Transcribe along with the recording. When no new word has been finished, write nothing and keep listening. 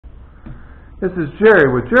This is Jerry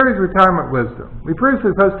with Jerry's Retirement Wisdom. We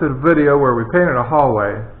previously posted a video where we painted a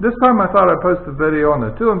hallway. This time I thought I'd post a video on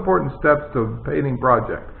the 2 important steps to a painting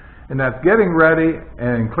project, and that's getting ready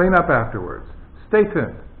and clean up afterwards. Stay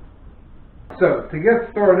tuned. So, to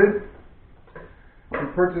get started, we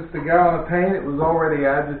purchased a gallon of paint. It was already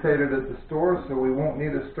agitated at the store, so we won't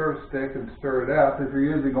need a stir stick and stir it out. If you're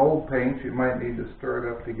using old paint, you might need to stir it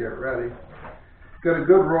up to get ready. Got a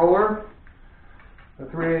good roller. A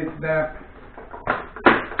 3/8 snap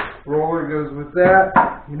roller goes with that.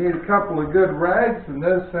 You need a couple of good rags, and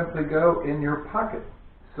those simply go in your pocket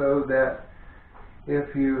so that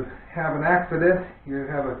if you have an accident, you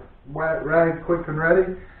have a wet rag quick and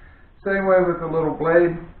ready. Same way with the little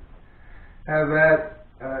blade. Have that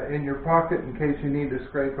in your pocket in case you need to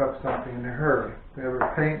scrape up something in a hurry. We have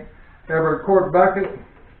our paint, we have our quart bucket.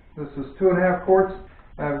 This is 2.5 quarts.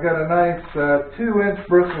 I've got a nice 2-inch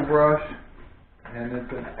bristle brush, and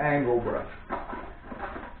it's an angle brush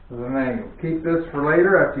with an angle. Keep this for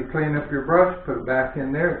later. After you clean up your brush, put it back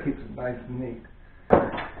in there. It keeps it nice and neat.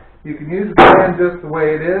 You can use the pan just the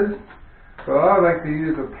way it is, but I like to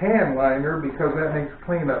use a pan liner because that makes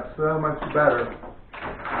cleanup so much better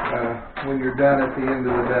when you're done at the end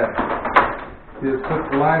of the day. You just put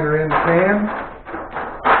the liner in the pan,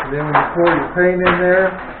 and then when you pour your paint in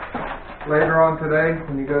there later on today,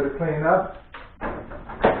 when you go to clean up,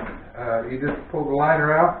 you just pull the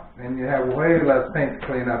liner out, and you have way less paint to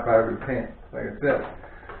clean up out of your paint. Like I said,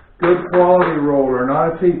 good quality roller,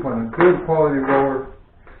 not a cheap one, a good quality roller,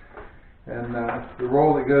 and the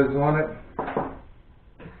roll that goes on it,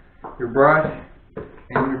 your brush,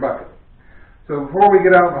 and your bucket. So before we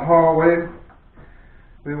get out in the hallway,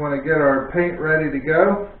 we want to get our paint ready to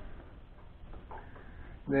go.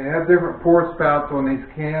 They have different pour spouts on these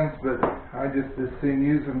cans, but I just as soon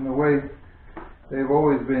use them the way they've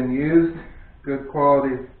always been used. Good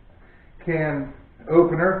quality can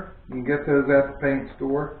opener. You can get those at the paint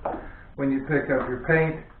store when you pick up your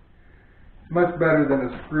paint. It's much better than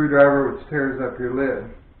a screwdriver which tears up your lid.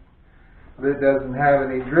 Lid doesn't have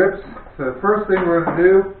any drips. So the first thing we're going to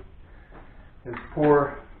do is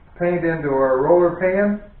pour paint into our roller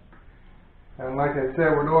pan. And like I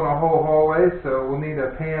said, we're doing a whole hallway, so we'll need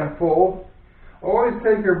a pan full. Always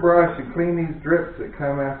take your brush and clean these drips that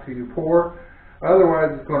come after you pour.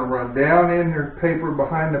 Otherwise, it's going to run down in your paper,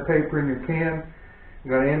 behind the paper in your can.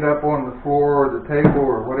 You're going to end up on the floor or the table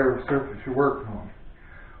or whatever surface you're working on.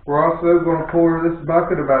 We're also going to pour this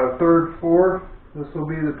bucket about 1/3 full. This will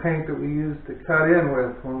be the paint that we use to cut in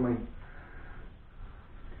with when we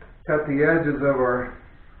cut the edges of our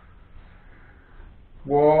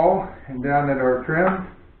wall and down at our trim.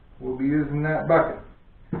 We'll be using that bucket.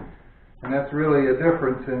 And that's really a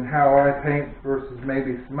difference in how I paint versus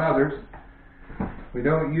maybe some others. We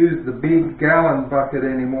don't use the big gallon bucket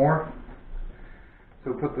anymore.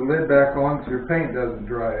 So put the lid back on so your paint doesn't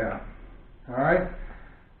dry out. Alright,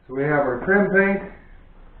 so we have our trim paint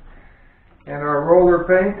and our roller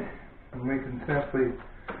paint. And we can simply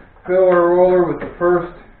fill our roller with the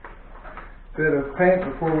first bit of paint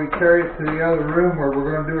before we carry it to the other room where we're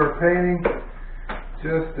going to do our painting,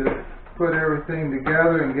 just to put everything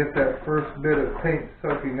together and get that first bit of paint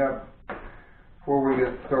soaking up before we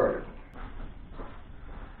get started.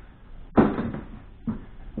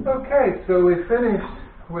 Okay, so we finished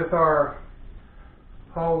with our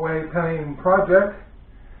hallway painting project.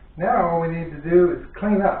 Now all we need to do is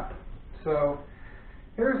clean up. So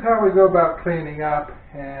here's how we go about cleaning up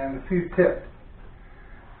and a few tips.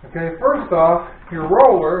 Okay, first off, your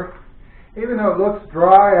roller, even though it looks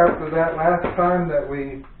dry after that last time that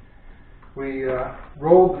we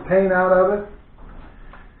rolled the paint out of it,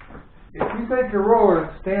 if you take your roller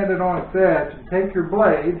and stand it on its edge and take your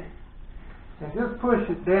blade and just push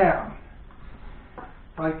it down,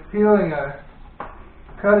 like cutting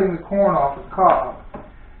the corn off a cob,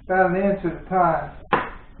 about 1 inch at a time,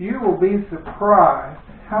 you will be surprised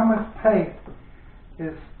how much paint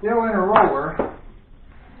is still in a roller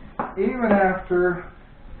even after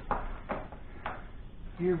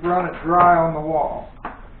you've run it dry on the wall.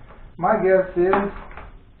 My guess is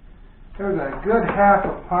there's a good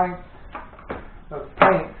 1/2 pint of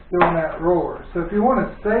paint still in that roller. So if you want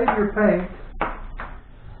to save your paint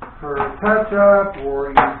for touch-up, or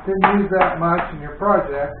you didn't use that much in your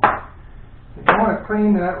project, if you want to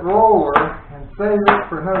clean that roller and save it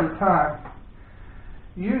for another time,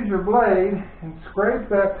 use your blade and scrape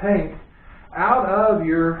that paint out of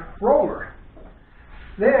your roller.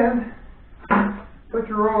 Then put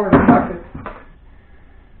your roller in the bucket.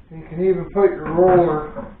 You can even put your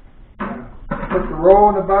roller, put the roll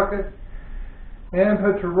in the bucket and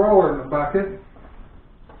put your roller in the bucket.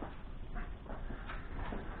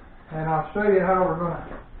 And I'll show you how we're going to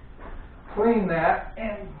clean that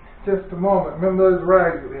in just a moment. Remember those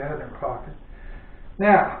rags that we had in our pocket.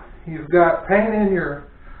 Now, you've got paint in your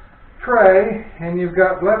tray, and you've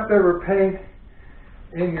got leftover paint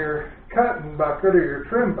in your cutting bucket or your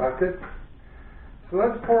trim bucket. So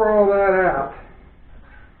let's pour all that out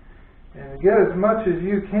and get as much as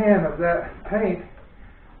you can of that paint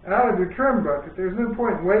out of your trim bucket. There's no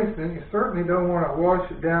point in wasting it. You certainly don't want to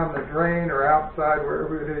wash it down the drain or outside,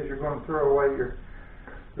 wherever it is you're going to throw away your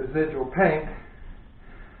residual paint.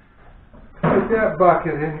 Put that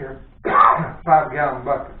bucket in your 5-gallon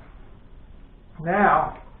bucket.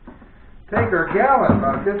 Now, take our gallon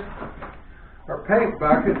bucket, our paint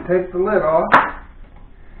bucket, take the lid off.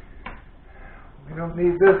 We don't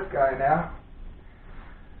need this guy now.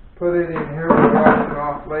 Put it in here, we'll wash it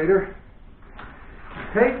off later.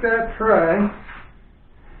 Take that tray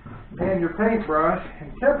and your paintbrush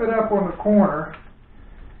and tip it up on the corner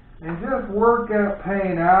and just work that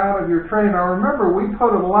paint out of your tray. Now remember, we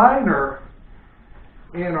put a liner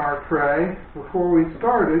in our tray before we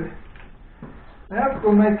started. That's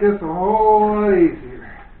going to make this a whole lot easier.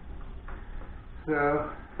 So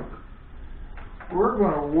we're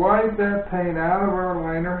going to wipe that paint out of our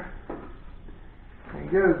liner and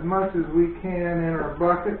get as much as we can in our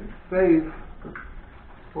bucket and save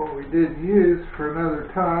what we didn't use for another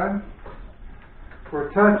time for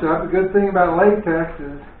a touch-up. The good thing about latex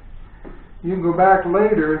is you can go back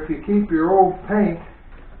later if you keep your old paint,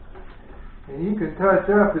 and you can touch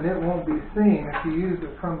up and it won't be seen if you use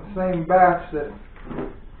it from the same batch that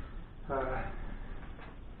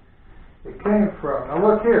it came from. Now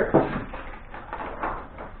look here.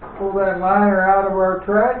 Pull that liner out of our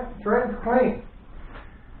tray. The tray's clean.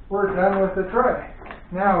 We're done with the tray.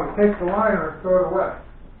 Now we take the liner and throw it away.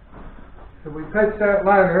 So we pitch that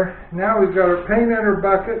liner. Now we've got our paint in our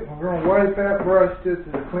bucket. We're going to wipe that brush just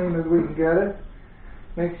as clean as we can get it.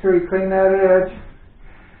 Make sure you clean that edge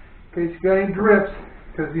in case you got any drips,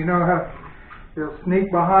 because you know how it'll sneak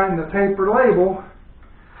behind the paper label,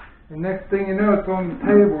 and next thing you know it's on the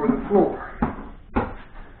table or the floor.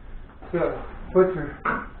 So put your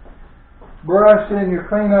brush in your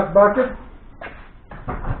cleanup bucket.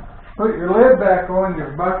 Put your lid back on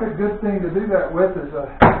your bucket. Good thing to do that with is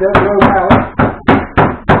a dead row mallet.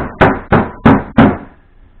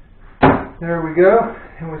 There we go.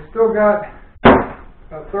 And we still got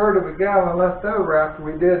a third of a gallon left over after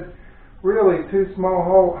we did really 2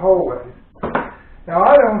 small hallways. Now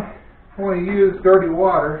I don't want to use dirty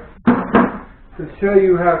water to show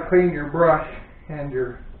you how to clean your brush and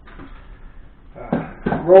your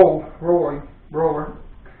roller.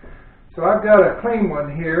 So I've got a clean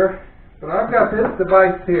one here, but I've got this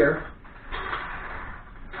device here.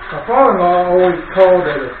 My father-in-law always called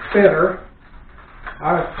it a spinner.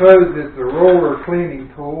 I suppose it's a roller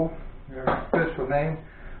cleaning tool, their official name.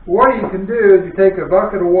 What you can do is you take a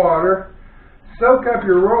bucket of water, soak up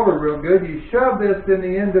your roller real good, you shove this in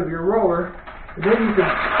the end of your roller, and then you can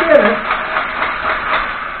spin it,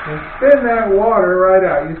 and spin that water right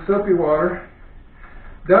out. Use soapy water.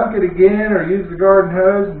 Dunk it again or use the garden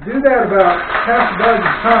hose, and do that about half a dozen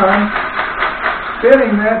times,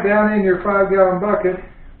 spinning that down in your 5-gallon bucket,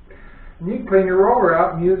 and you can clean your roller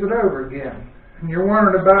out and use it over again. And you're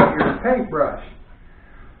wondering about your paintbrush.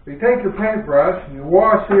 You take your paintbrush and you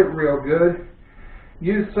wash it real good,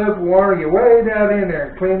 use soap and water, you wade that in there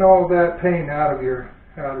and clean all that paint out of your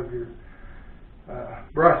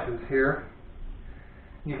brushes here.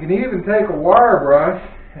 You can even take a wire brush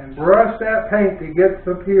and brush that paint that gets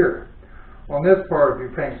up here on this part of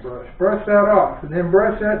your paintbrush. Brush that off, and then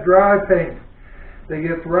brush that dry paint that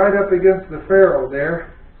gets right up against the ferrule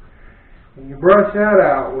there, and you brush that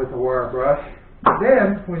out with a wire brush.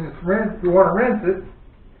 Then, when it's rinsed, you want to rinse it,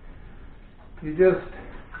 you just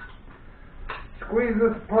squeeze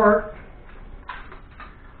this apart,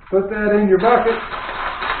 put that in your bucket,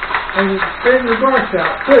 and you spin your brush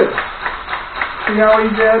out too. See how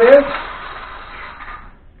easy that is?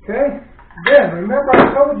 Okay? Then, remember I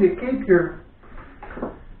told you keep your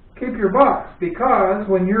box, because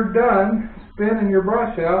when you're done spinning your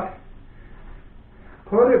brush out,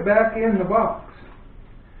 put it back in the box.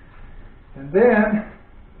 And then,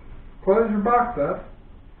 close your box up.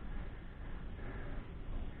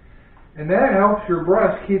 And that helps your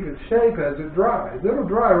brush keep its shape as it dries. It'll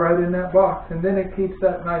dry right in that box, and then it keeps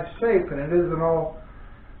that nice shape, and it isn't all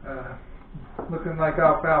looking like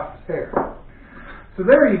alfalfa's hair. So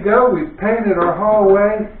there you go. We've painted our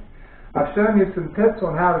hallway. I've shown you some tips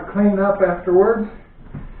on how to clean up afterwards.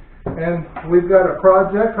 And we've got a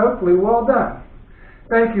project hopefully well done.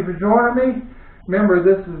 Thank you for joining me. Remember,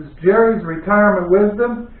 this is Jerry's Retirement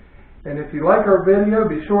Wisdom. And if you like our video,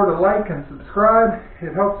 be sure to like and subscribe.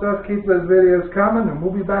 It helps us keep those videos coming, and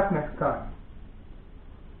we'll be back next time.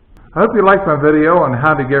 I hope you liked my video on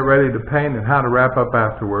how to get ready to paint and how to wrap up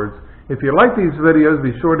afterwards. If you like these videos,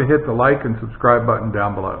 be sure to hit the like and subscribe button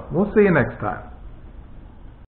down below. We'll see you next time.